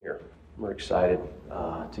We're excited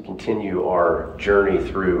to continue our journey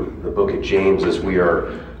through the book of James as we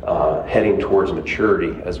are heading towards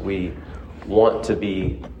maturity, as we want to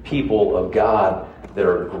be people of God that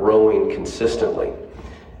are growing consistently.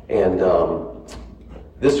 And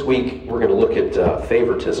this week we're going to look at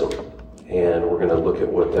favoritism, and we're going to look at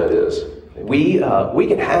what that is. We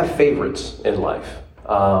can have favorites in life.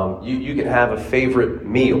 You can have a favorite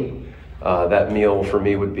meal. That meal for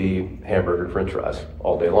me would be hamburger and french fries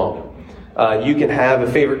all day long. You can have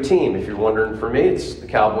a favorite team. If you're wondering, for me, it's the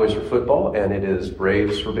Cowboys for football, and it is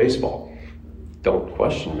Braves for baseball. Don't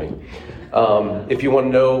question me. If you want to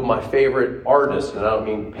know my favorite artist, and I don't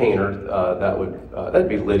mean painter, that'd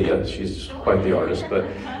be Lydia. She's quite the artist.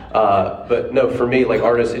 But no, for me, like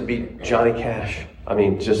artist, it'd be Johnny Cash. I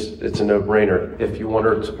mean, just it's a no-brainer. If you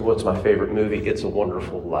wonder what's my favorite movie, It's a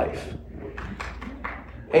Wonderful Life.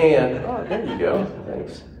 And there you go.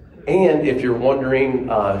 Thanks. And if you're wondering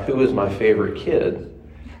who is my favorite kid,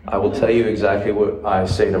 I will tell you exactly what I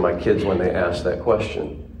say to my kids when they ask that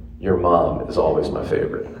question. Your mom is always my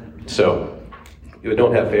favorite. So you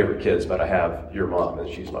don't have favorite kids, but I have your mom, and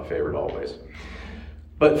she's my favorite always.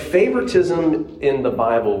 But favoritism in the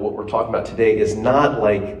Bible, what we're talking about today, is not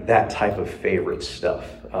like that type of favorite stuff.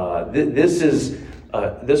 This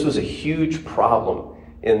was a huge problem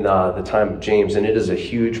in the time of James, and it is a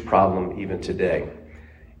huge problem even today.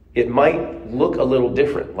 It might look a little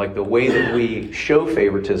different, like the way that we show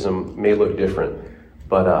favoritism may look different,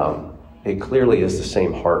 but it clearly is the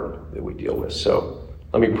same heart that we deal with. So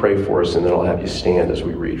let me pray for us, and then I'll have you stand as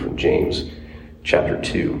we read from James chapter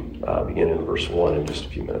 2, beginning in verse 1 in just a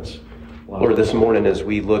few minutes. Lord, this morning as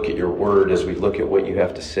we look at your word, as we look at what you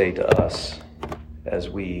have to say to us, as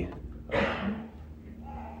we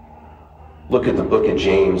look at the book of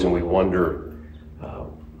James and we wonder,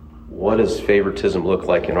 what does favoritism look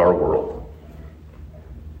like in our world?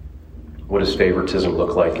 What does favoritism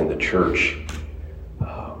look like in the church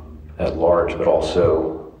at large, but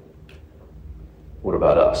also, what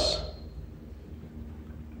about us?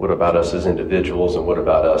 What about us as individuals, and what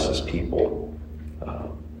about us as people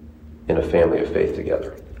in a family of faith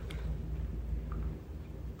together?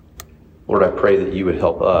 Lord, I pray that you would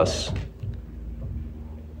help us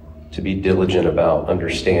to be diligent about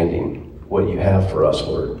understanding what you have for us,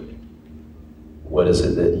 Lord. What is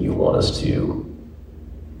it that you want us to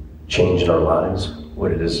change in our lives?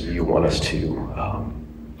 What it is you want us to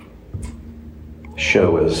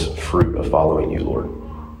show as fruit of following you, Lord.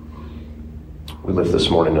 We lift this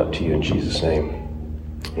morning up to you in Jesus'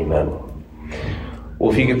 name. Amen.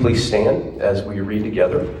 Well, if you could please stand as we read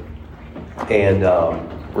together. And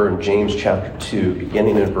we're in James chapter 2,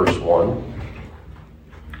 beginning in verse 1.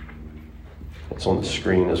 It's on the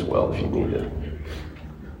screen as well if you need it.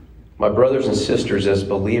 My brothers and sisters, as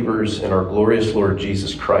believers in our glorious Lord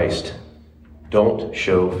Jesus Christ, don't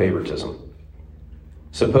show favoritism.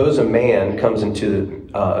 Suppose a man comes into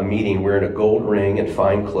a meeting wearing a gold ring and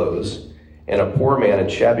fine clothes, and a poor man in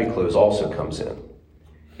shabby clothes also comes in.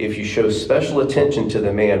 If you show special attention to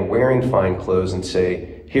the man wearing fine clothes and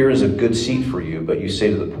say, "Here is a good seat for you," but you say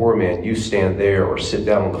to the poor man, "You stand there or sit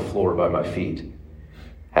down on the floor by my feet,"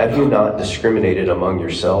 have you not discriminated among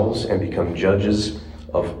yourselves and become judges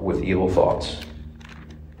with evil thoughts?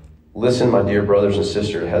 Listen, my dear brothers and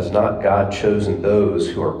sisters, has not God chosen those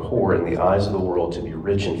who are poor in the eyes of the world to be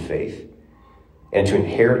rich in faith and to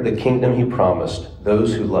inherit the kingdom he promised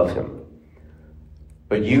those who love him?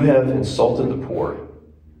 But you have insulted the poor.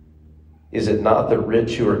 Is it not the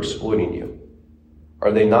rich who are exploiting you?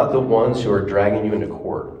 Are they not the ones who are dragging you into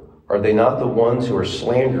court? Are they not the ones who are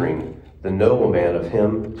slandering the nobleman of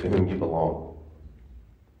him to whom you belong?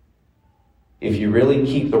 If you really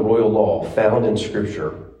keep the royal law found in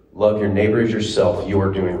Scripture, love your neighbor as yourself, you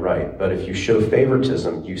are doing right. But if you show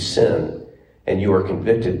favoritism, you sin, and you are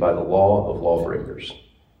convicted by the law of lawbreakers.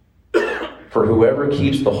 For whoever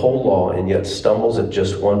keeps the whole law and yet stumbles at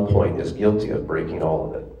just one point is guilty of breaking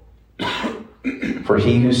all of it. For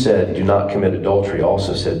he who said, "Do not commit adultery,"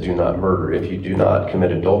 also said, "Do not murder." If you do not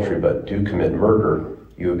commit adultery but do commit murder,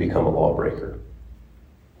 you have become a lawbreaker.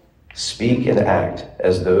 Speak and act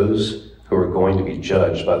as those who are going to be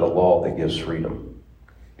judged by the law that gives freedom,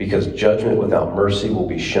 because judgment without mercy will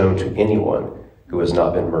be shown to anyone who has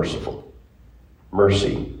not been merciful.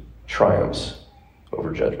 Mercy triumphs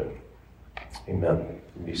over judgment. Amen.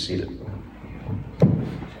 Be seated.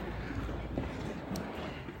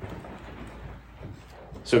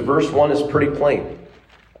 So verse 1 is pretty plain.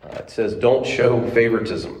 It says, don't show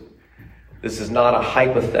favoritism. This is not a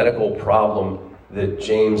hypothetical problem that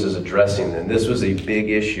James is addressing. And this was a big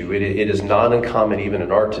issue. It is not uncommon even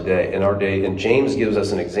in our day. And James gives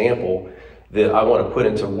us an example that I want to put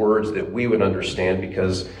into words that we would understand,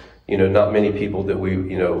 because, not many people that we,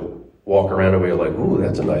 walk around and we're like, ooh,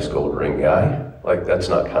 that's a nice gold ring, guy. Like, that's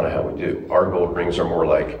not kind of how we do. Our gold rings are more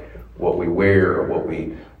like what we wear, or what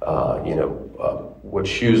we, what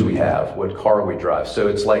shoes we have, what car we drive. So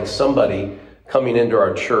it's like somebody coming into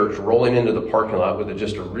our church, rolling into the parking lot with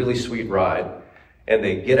just a really sweet ride, and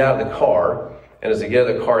they get out of the car, and as they get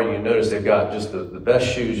out of the car, you notice they've got just the best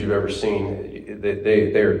shoes you've ever seen.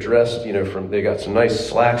 They're dressed, they got some nice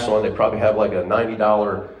slacks on. They probably have like a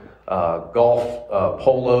 $90 golf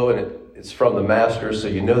polo, and it's from the Masters, so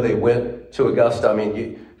they went to Augusta. I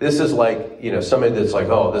mean, this is like, somebody that's like,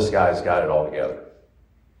 oh, this guy's got it all together.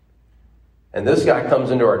 And this guy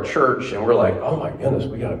comes into our church, and we're like, oh my goodness,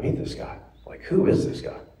 we got to meet this guy. Like, who is this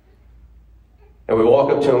guy? And we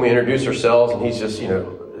walk up to him, we introduce ourselves, and he's just,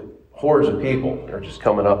 hordes of people are just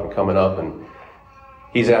coming up, and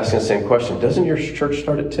he's asking the same question. Doesn't your church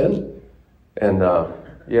start at 10? And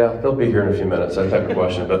yeah, they'll be here in a few minutes, that type of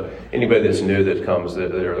question. But anybody that's new that comes,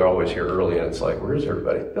 they're always here early, and it's like, where's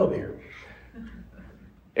everybody? They'll be here.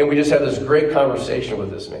 And we just have this great conversation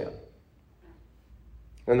with this man.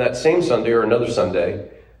 And that same Sunday, or another Sunday,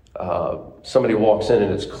 somebody walks in,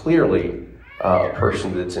 and it's clearly a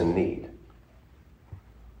person that's in need.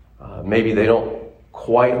 Maybe they don't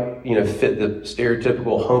quite, fit the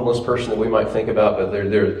stereotypical homeless person that we might think about, but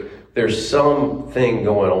there's something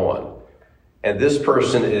going on. And this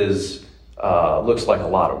person looks like a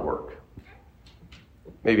lot of work.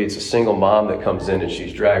 Maybe it's a single mom that comes in and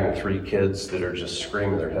she's dragging 3 kids that are just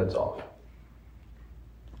screaming their heads off.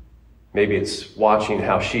 Maybe it's watching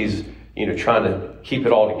how she's, trying to keep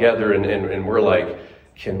it all together, and we're like,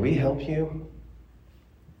 can we help you?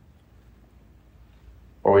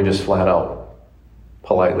 Or we just flat out,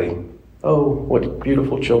 politely, oh, what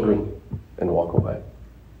beautiful children, and walk away.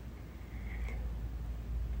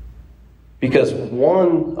 Because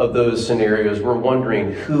one of those scenarios, we're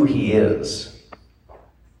wondering who he is.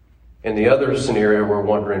 In the other scenario, we're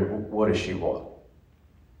wondering, what does she want?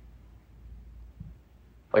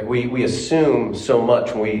 Like, we assume so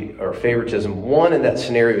much when our favoritism. One in that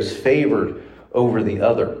scenario is favored over the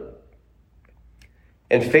other.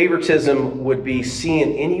 And favoritism would be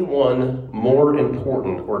seeing anyone more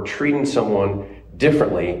important or treating someone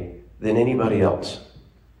differently than anybody else.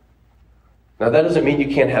 Now, that doesn't mean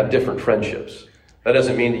you can't have different friendships. That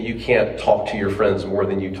doesn't mean that you can't talk to your friends more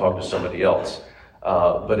than you talk to somebody else.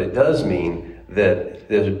 But it does mean that,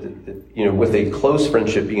 with a close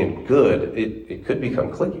friendship being good, it could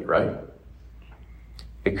become cliquey, right?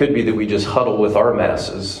 It could be that we just huddle with our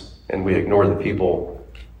masses and we ignore the people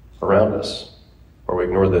around us. Or we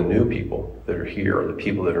ignore the new people that are here, or the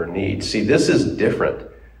people that are in need. See, this is different.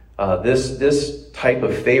 This type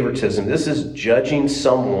of favoritism, this is judging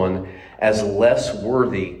someone as less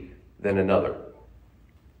worthy than another.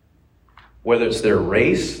 Whether it's their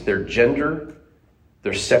race, their gender,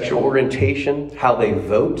 their sexual orientation, how they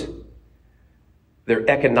vote, their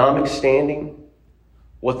economic standing,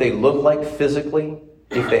 what they look like physically,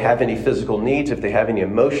 if they have any physical needs, if they have any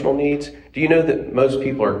emotional needs. Do you know that most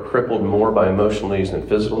people are crippled more by emotional needs than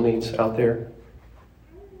physical needs out there?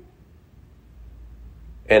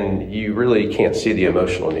 And you really can't see the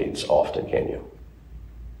emotional needs often, can you?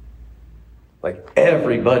 Like,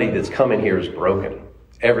 everybody that's coming here is broken.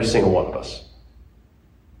 Every single one of us.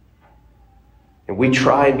 And we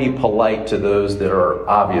try and be polite to those that are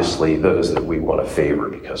obviously those that we want to favor,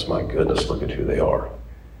 because my goodness, look at who they are.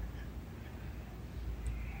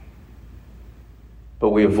 But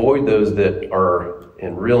we avoid those that are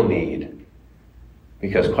in real need,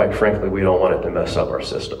 because, quite frankly, we don't want it to mess up our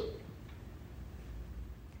system.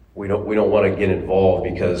 We don't want to get involved,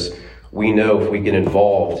 because we know if we get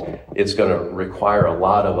involved, it's going to require a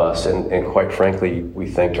lot of us. And quite frankly, we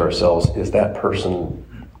think to ourselves, is that person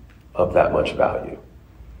of that much value?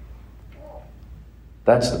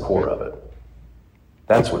 That's the core of it.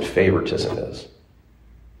 That's what favoritism is.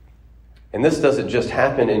 And this doesn't just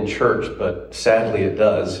happen in church, but sadly it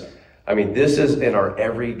does. I mean, this is in our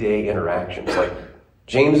everyday interactions. Like,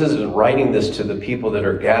 James isn't writing this to the people that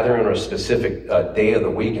are gathering on a specific day of the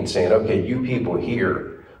week and saying, okay, you people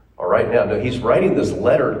here are right now. No, he's writing this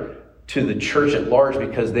letter to the church at large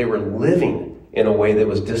because they were living in a way that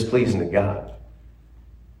was displeasing to God.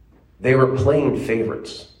 They were playing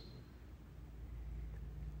favorites.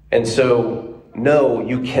 And so, no,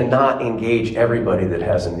 you cannot engage everybody that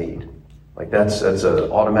has a need. Like, that's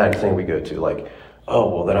an automatic thing we go to. Like,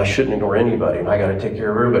 oh, well, then I shouldn't ignore anybody, and I got to take care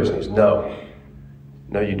of everybody's needs. No,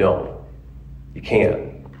 you don't. You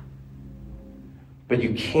can't. But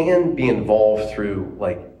you can be involved through,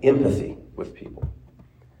 like, empathy with people.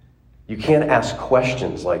 You can't ask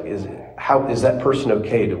questions like, how is that person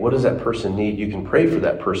okay? What does that person need? You can pray for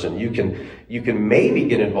that person. You can maybe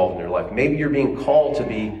get involved in their life. Maybe you're being called to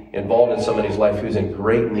be involved in somebody's life who's in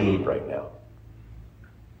great need right now.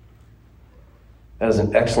 That is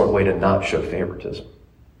an excellent way to not show favoritism.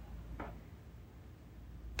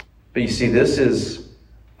 But you see, this is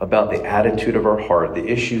about the attitude of our heart. The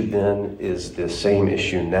issue then is the same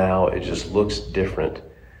issue now. It just looks different.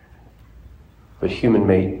 But human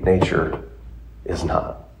nature is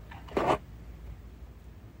not.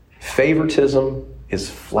 Favoritism is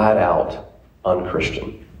flat out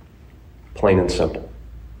unchristian. Plain and simple.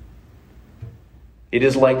 It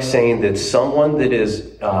is like saying that someone that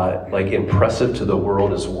is impressive to the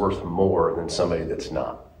world is worth more than somebody that's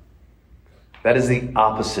not. That is the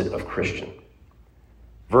opposite of Christian.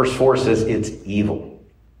 Verse 4 says it's evil.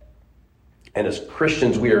 And as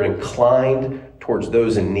Christians, we are inclined towards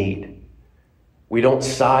those in need. We don't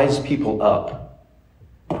size people up.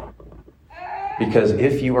 Because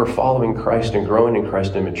if you are following Christ and growing in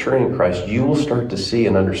Christ and maturing in Christ, you will start to see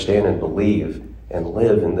and understand and believe and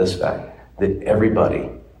live in this fact that everybody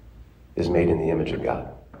is made in the image of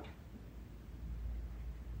God.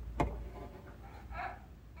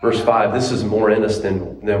 Verse 5, this is more in us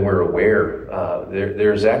than we're aware.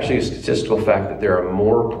 There's actually a statistical fact that there are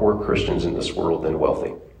more poor Christians in this world than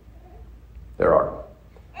wealthy. There are.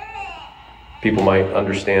 People might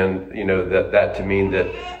understand, that to mean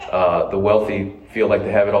that the wealthy feel like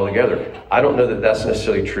they have it all together. I don't know that that's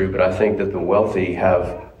necessarily true, but I think that the wealthy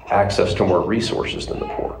have access to more resources than the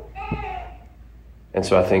poor. And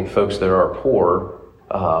so I think folks that are poor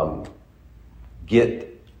get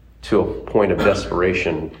to a point of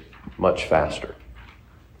desperation much faster.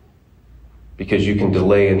 Because you can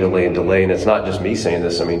delay and delay and delay. And it's not just me saying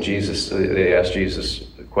this. I mean, they asked Jesus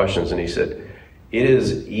questions and he said, it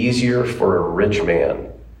is easier for a rich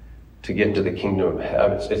man to get into the kingdom of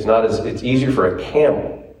heaven. It's easier for a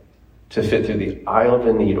camel to fit through the eye of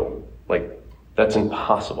a needle. Like, that's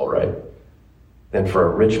impossible, right? Than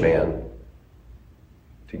for a rich man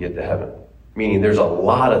to get to heaven. Meaning there's a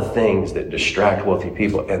lot of things that distract wealthy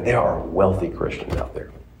people, and there are wealthy Christians out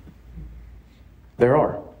there. There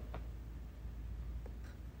are.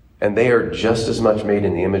 And they are just as much made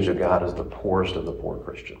in the image of God as the poorest of the poor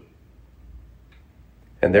Christian.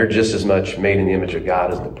 And they're just as much made in the image of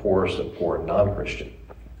God as the poorest of poor non-Christian.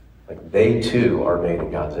 Like, they too are made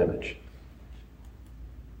in God's image.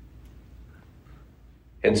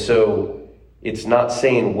 And so it's not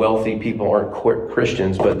saying wealthy people aren't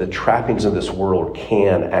Christians, but the trappings of this world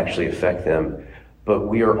can actually affect them. But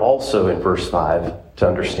we are also, in verse 5, to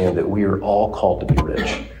understand that we are all called to be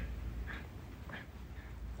rich.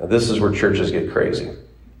 Now, this is where churches get crazy.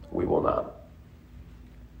 We will not.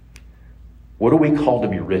 What are we called to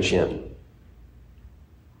be rich in?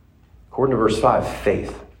 According to verse 5,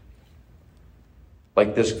 faith.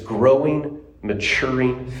 Like this growing,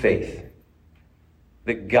 maturing faith.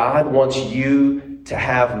 That God wants you to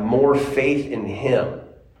have more faith in Him.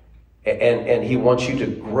 And He wants you to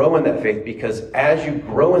grow in that faith, because as you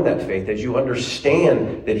grow in that faith, as you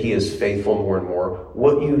understand that He is faithful more and more,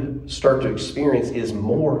 what you start to experience is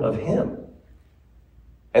more of Him.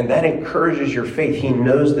 And that encourages your faith. He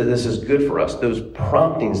knows that this is good for us. Those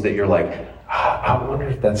promptings that you're like, I wonder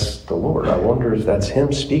if that's the Lord. I wonder if that's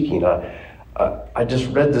Him speaking. I just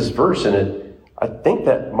read this verse and I think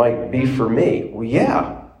that might be for me. Well,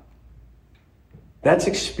 yeah. That's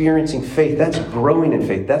experiencing faith. That's growing in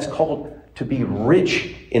faith. That's called to be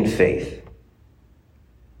rich in faith.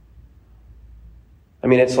 I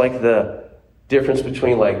mean, it's like the difference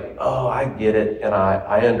between like, oh, I get it and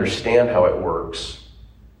I understand how it works.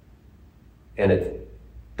 And it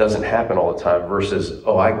doesn't happen all the time, versus,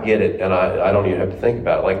 oh, I get it and I don't even have to think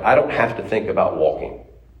about it. Like, I don't have to think about walking,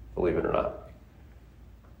 believe it or not.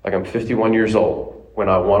 Like, I'm 51 years old. When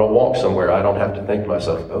I want to walk somewhere, I don't have to think to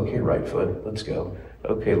myself, okay, right foot, let's go.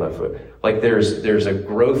 Okay, left foot. Like, there's a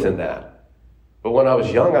growth in that. But when I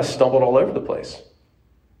was young, I stumbled all over the place.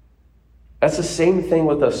 That's the same thing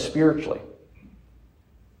with us spiritually.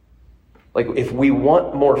 Like, if we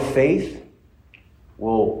want more faith,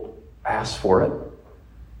 we'll ask for it.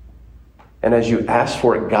 And as you ask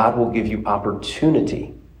for it, God will give you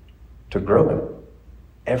opportunity to grow in it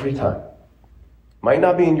every time. Might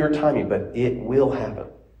not be in your timing, but it will happen.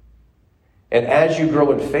 And as you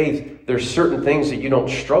grow in faith, there's certain things that you don't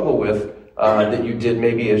struggle with that you did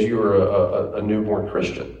maybe as you were a newborn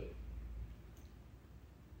Christian.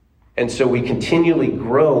 And so we continually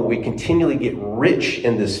grow, we continually get rich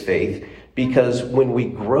in this faith, because when we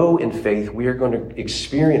grow in faith, we are going to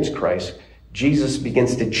experience Christ. Jesus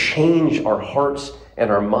begins to change our hearts and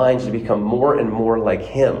our minds to become more and more like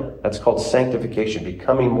him. That's called sanctification,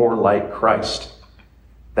 becoming more like Christ.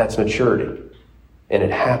 That's maturity. And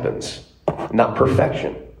it happens. Not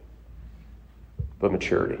perfection, but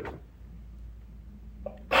maturity.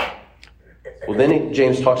 Well, then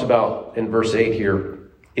James talks about in verse 8 here,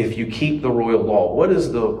 if you keep the royal law. What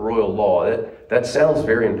is the royal law? That sounds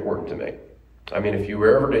very important to me. I mean, if you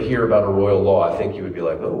were ever to hear about a royal law, I think you would be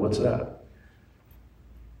like, oh, what's that?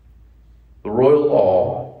 The royal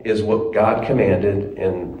law is what God commanded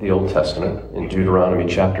in the Old Testament, in Deuteronomy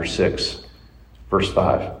chapter 6, verse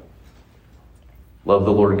 5. Love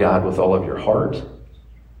the Lord God with all of your heart,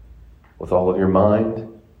 with all of your mind,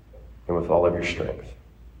 and with all of your strength.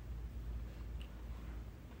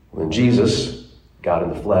 When Jesus, God in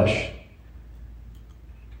the flesh,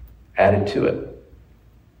 added to it.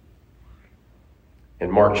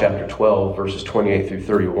 In Mark chapter 12, verses 28 through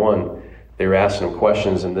 31, they were asking him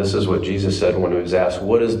questions, and this is what Jesus said when he was asked,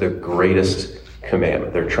 what is the greatest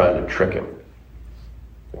commandment? They're trying to trick him.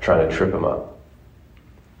 They're trying to trip him up.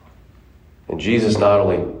 And Jesus not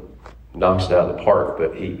only knocks it out of the park,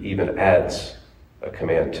 but he even adds a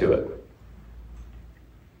command to it.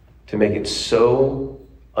 To make it so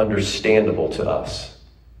understandable to us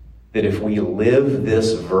that if we live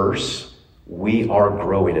this verse, we are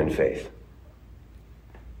growing in faith.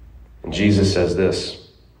 And Jesus says this,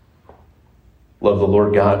 love the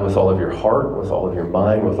Lord God with all of your heart, with all of your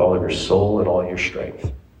mind, with all of your soul, and all your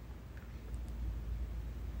strength.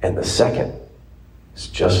 And the second is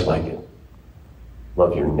just like it.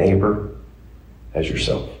 Love your neighbor as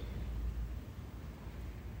yourself.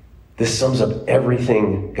 This sums up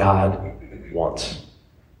everything God wants.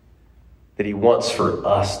 That he wants for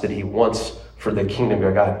us, that he wants for the kingdom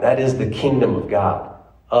of God. That is the kingdom of God.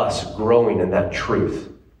 Us growing in that truth.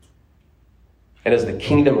 And as the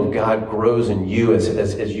kingdom of God grows in you,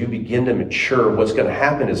 as you begin to mature, what's going to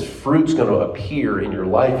happen is fruit's going to appear in your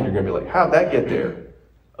life, and you're going to be like, how'd that get there?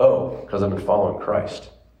 Oh, because I've been following Christ.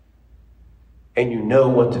 And you know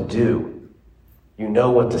what to do. You know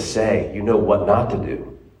what to say. You know what not to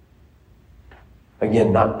do.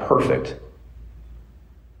 Again, not perfect.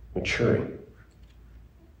 Maturing.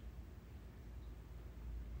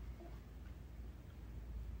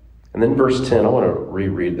 And then verse 10, I want to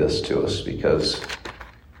reread this to us because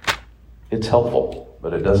it's helpful,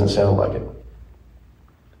 but it doesn't sound like it.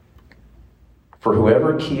 For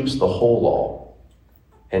whoever keeps the whole law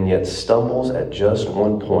and yet stumbles at just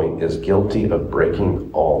one point is guilty of breaking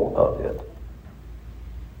all of it.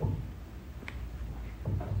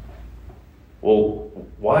 Well,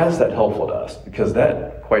 why is that helpful to us? Because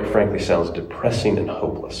that, quite frankly, sounds depressing and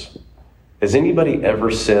hopeless. Has anybody ever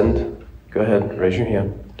sinned? Go ahead, raise your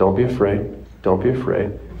hand. Don't be afraid. Don't be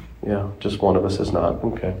afraid. Yeah, just one of us is not.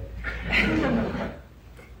 Okay.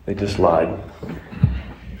 They just lied.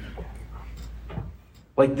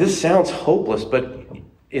 Like, this sounds hopeless, but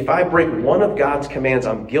if I break one of God's commands,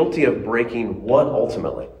 I'm guilty of breaking what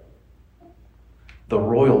ultimately? The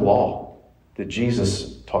royal law that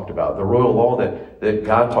Jesus talked about. The royal law that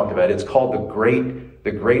God talked about. It's called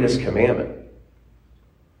the greatest commandment.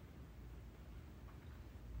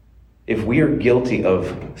 If we are guilty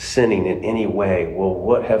of sinning in any way, well,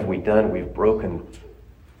 what have we done? We've broken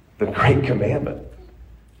the great commandment.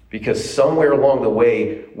 Because somewhere along the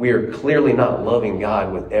way, we are clearly not loving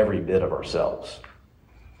God with every bit of ourselves.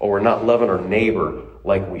 Or we're not loving our neighbor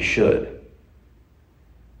like we should.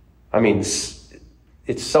 I mean,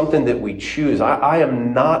 it's something that we choose. I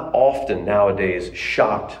am not often nowadays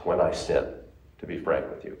shocked when I sin, to be frank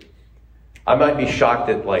with you. I might be shocked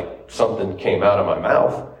that like something came out of my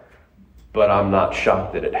mouth, but I'm not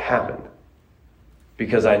shocked that it happened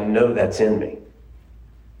because I know that's in me.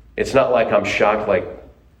 It's not like I'm shocked like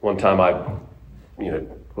one time I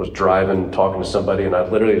was driving, talking to somebody, and I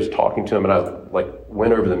literally was talking to him, and I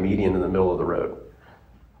went over the median in the middle of the road.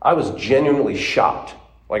 I was genuinely shocked.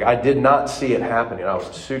 Like, I did not see it happening. I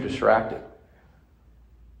was too distracted.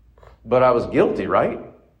 But I was guilty, right?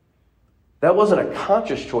 That wasn't a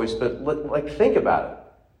conscious choice, but think about it.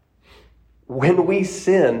 When we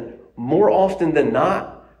sin, more often than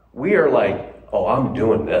not, we are like, oh, I'm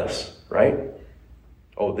doing this, right?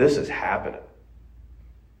 Oh, this is happening.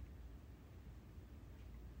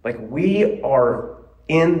 Like, we are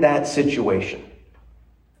in that situation.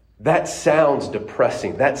 That sounds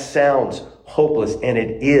depressing. That sounds hopeless, and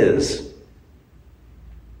it is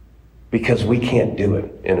because we can't do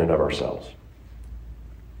it in and of ourselves.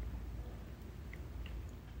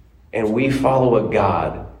 And we follow a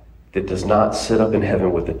God that does not sit up in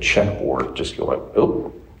heaven with a checkboard just going,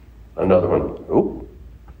 oh, another one, oh,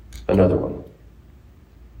 another one.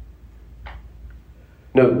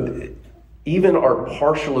 No, Even our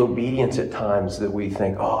partial obedience at times that we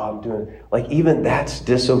think, oh, I'm doing, like even that's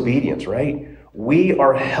disobedience, right? We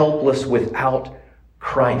are helpless without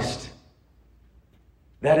Christ.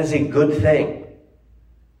 That is a good thing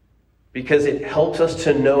because it helps us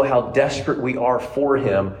to know how desperate we are for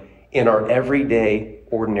him in our everyday,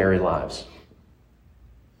 ordinary lives.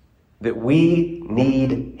 That we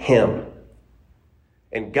need him.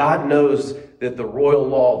 And God knows that the royal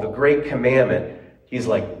law, the great commandment, he's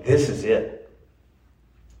like, this is it.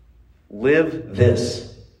 Live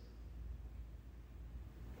this.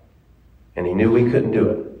 And he knew we couldn't do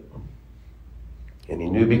it. And he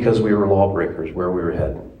knew because we were lawbreakers where we were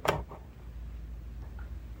heading.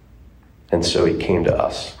 And so he came to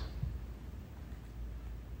us.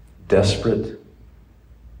 Desperate,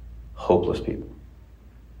 hopeless people.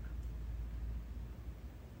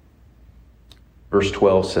 Verse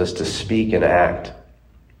 12 says to speak and act.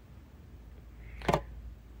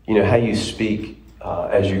 You know, how you speak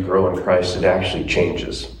as you grow in Christ, it actually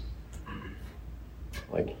changes.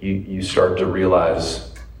 Like you start to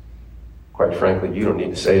realize, quite frankly, you don't need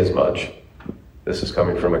to say as much. This is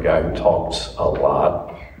coming from a guy who talks a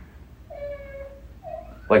lot.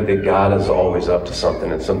 Like that God is always up to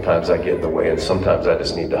something, and sometimes I get in the way, and sometimes I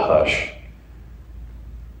just need to hush.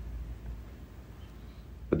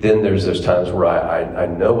 But then there's those times where I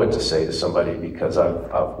know what to say to somebody because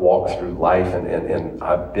I've walked through life and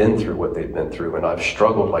I've been through what they've been through, and I've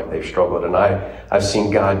struggled like they've struggled, and I've seen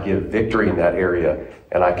God give victory in that area,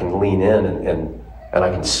 and I can lean in and I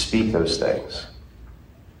can speak those things.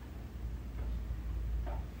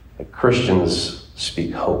 Like Christians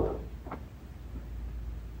speak hope.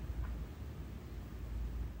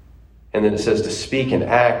 And then it says to speak and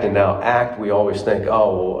act, and now act, we always think,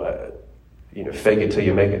 fake it till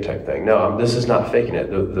you make it type thing. No, this is not faking it.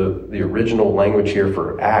 The original language here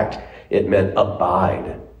for act, it meant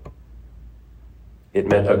abide. It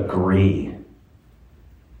meant agree.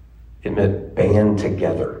 It meant band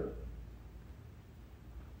together.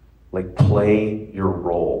 Like play your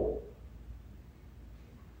role.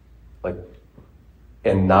 Like,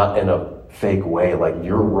 and not in a fake way. Like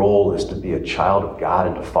your role is to be a child of God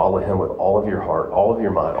and to follow him with all of your heart, all of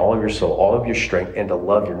your mind, all of your soul, all of your strength, and to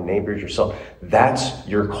love your neighbor as yourself. That's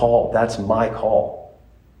your call. That's my call.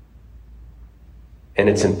 And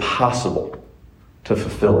it's impossible to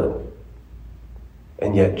fulfill it.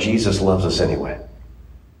 And yet Jesus loves us anyway.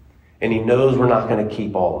 And he knows we're not going to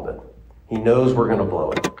keep all of it. He knows we're going to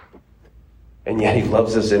blow it. And yet he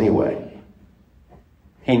loves us anyway.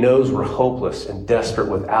 He knows we're hopeless and desperate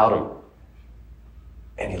without him.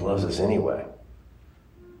 And he loves us anyway.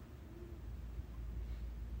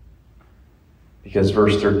 Because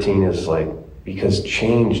verse 13 is like, because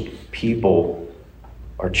changed people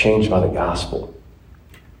are changed by the gospel.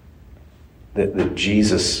 That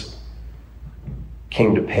Jesus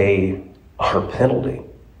came to pay our penalty.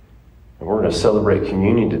 And we're going to celebrate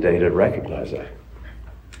communion today to recognize that.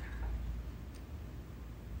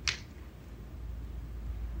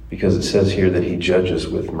 Because it says here that he judges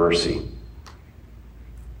with mercy.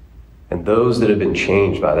 And those that have been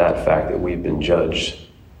changed by that fact that we've been judged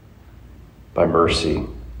by mercy,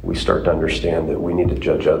 we start to understand that we need to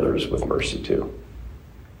judge others with mercy too.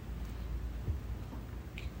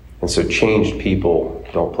 And so changed people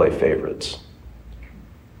don't play favorites.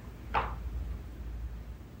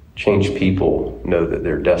 Changed people know that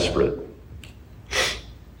they're desperate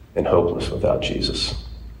and hopeless without Jesus.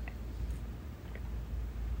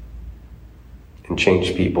 And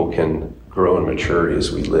changed people can grow in maturity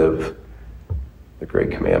as we live the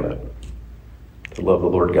great commandment. To love the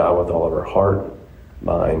Lord God with all of our heart,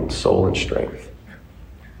 mind, soul, and strength.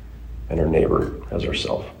 And our neighbor as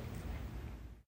ourselves.